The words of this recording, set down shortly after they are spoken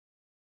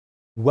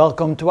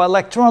Welcome to our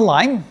lecture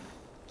online.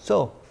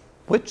 So,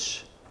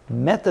 which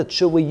method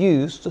should we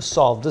use to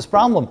solve this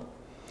problem?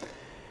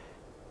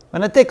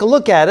 When I take a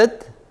look at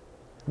it,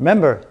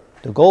 remember,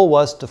 the goal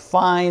was to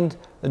find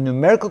a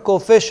numerical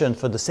coefficient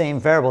for the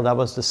same variable that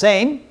was the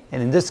same.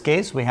 And in this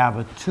case, we have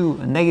a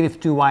negative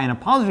 2y and a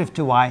positive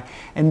 2y.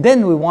 And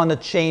then we want to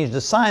change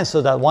the sign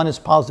so that one is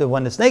positive,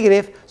 one is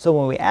negative. So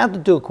when we add the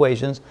two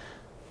equations,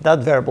 that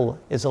variable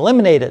is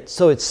eliminated.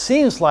 So it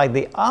seems like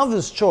the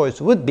obvious choice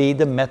would be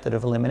the method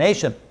of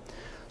elimination.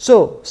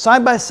 So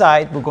side by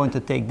side, we're going to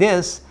take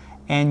this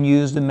and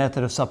use the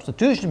method of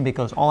substitution,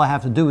 because all I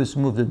have to do is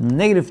move the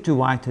negative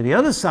 2y to the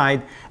other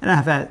side, and I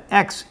have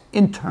x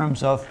in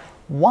terms of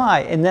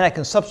y, and then I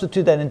can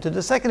substitute that into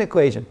the second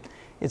equation.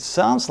 It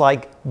sounds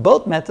like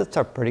both methods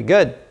are pretty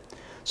good.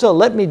 So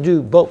let me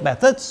do both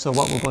methods. So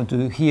what we're going to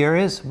do here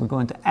is we're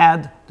going to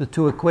add the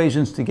two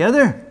equations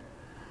together.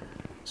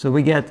 So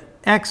we get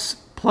x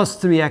plus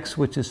 3x,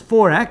 which is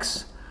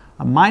 4x,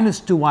 a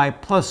minus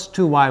 2y plus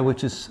 2y,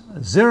 which is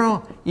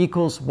 0,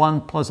 equals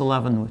 1 plus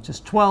 11, which is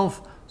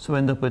 12. So we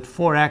end up with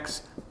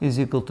 4x is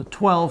equal to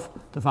 12,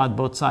 divide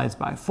both sides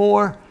by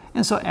 4,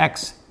 and so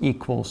x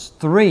equals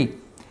 3.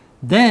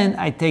 Then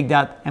I take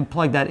that and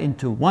plug that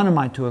into one of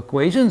my two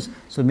equations.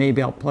 So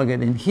maybe I'll plug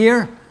it in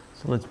here.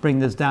 So let's bring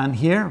this down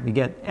here. We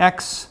get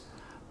x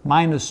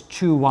minus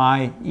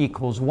 2y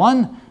equals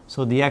 1.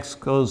 So the x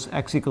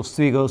equals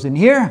 3 goes in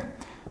here.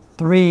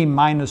 3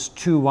 minus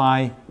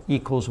 2y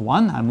equals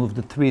 1. I move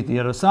the 3 to the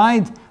other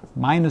side.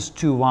 Minus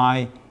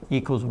 2y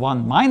equals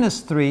 1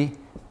 minus 3.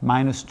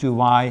 Minus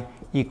 2y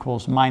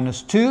equals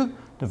minus 2.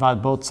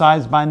 Divide both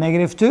sides by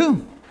negative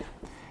 2.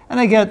 And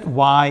I get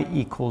y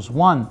equals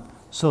 1.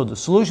 So the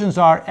solutions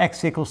are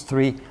x equals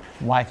 3,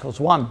 y equals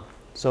 1.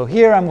 So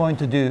here I'm going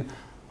to do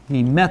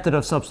the method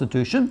of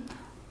substitution.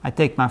 I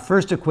take my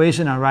first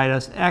equation, I write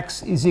as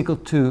x is equal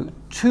to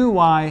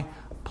 2y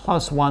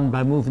plus 1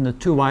 by moving the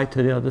 2y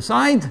to the other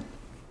side.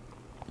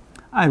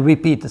 I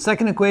repeat the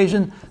second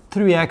equation,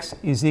 3x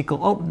is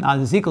equal, not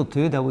is equal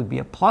to, that would be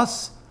a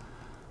plus.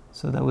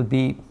 So that would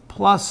be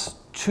plus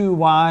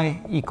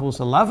 2y equals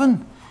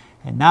 11.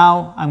 And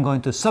now I'm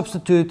going to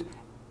substitute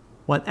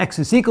what x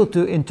is equal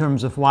to in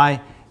terms of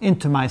y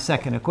into my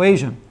second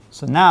equation.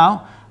 So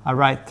now I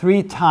write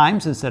 3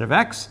 times instead of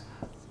x,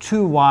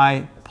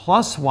 2y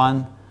plus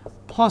 1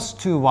 plus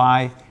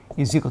 2y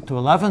is equal to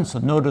 11. So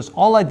notice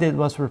all I did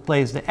was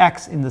replace the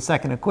x in the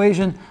second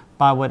equation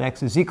by what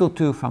x is equal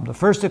to from the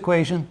first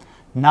equation.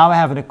 Now I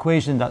have an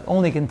equation that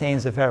only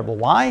contains the variable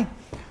y.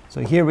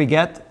 So here we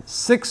get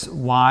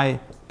 6y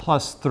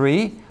plus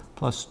 3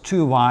 plus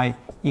 2y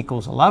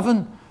equals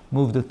 11.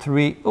 Move the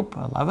 3,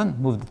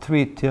 move the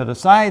 3 to the other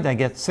side. I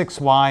get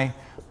 6y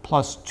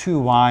plus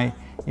 2y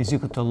is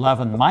equal to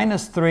 11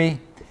 minus 3.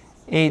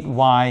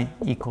 8y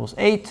equals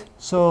 8.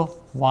 So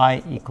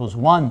y equals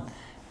 1.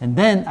 And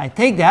then I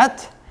take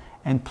that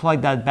and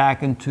plug that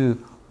back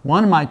into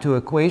one of my two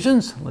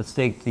equations. Let's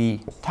take the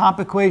top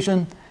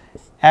equation.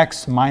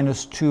 X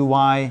minus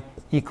 2y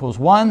equals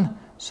 1.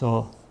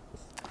 So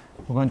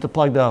we're going to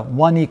plug the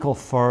 1 equal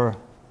for,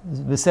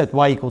 we set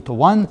y equal to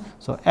 1.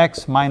 So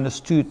x minus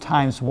 2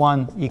 times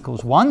 1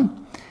 equals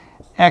 1.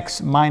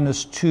 X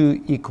minus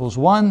 2 equals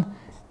 1.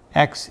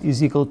 X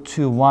is equal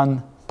to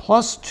 1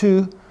 plus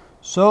 2.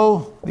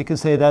 So we can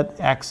say that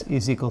x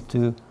is equal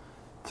to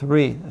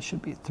 3. That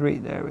should be 3.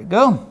 There we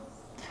go.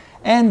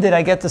 And did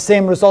I get the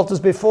same result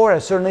as before? I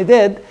certainly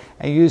did.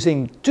 And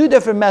using two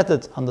different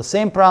methods on the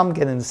same problem,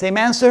 getting the same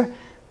answer,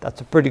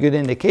 that's a pretty good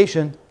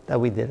indication that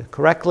we did it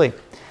correctly.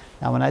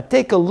 Now when I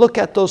take a look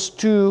at those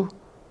two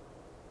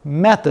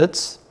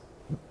methods,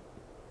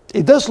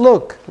 it does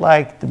look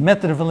like the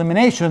method of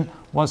elimination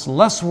was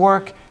less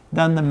work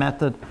than the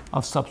method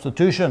of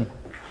substitution.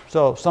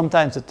 So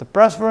sometimes it's a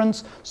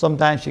preference.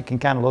 Sometimes you can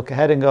kind of look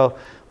ahead and go,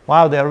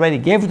 wow, they already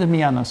gave it to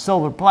me on a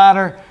silver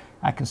platter.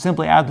 I can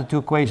simply add the two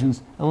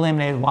equations,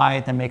 eliminate y,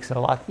 that makes it a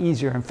lot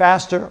easier and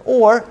faster.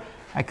 Or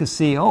I could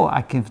see, oh,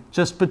 I can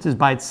just put this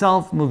by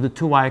itself, move the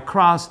 2y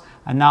across,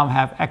 and now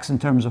have x in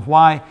terms of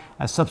y.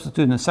 I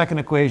substitute in the second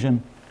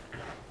equation.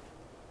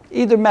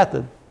 Either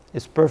method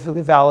is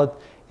perfectly valid.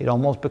 It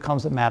almost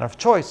becomes a matter of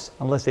choice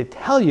unless they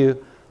tell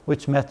you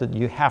which method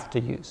you have to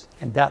use.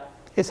 And that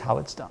is how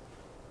it's done.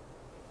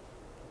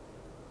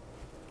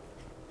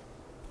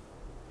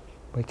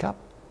 Wake up.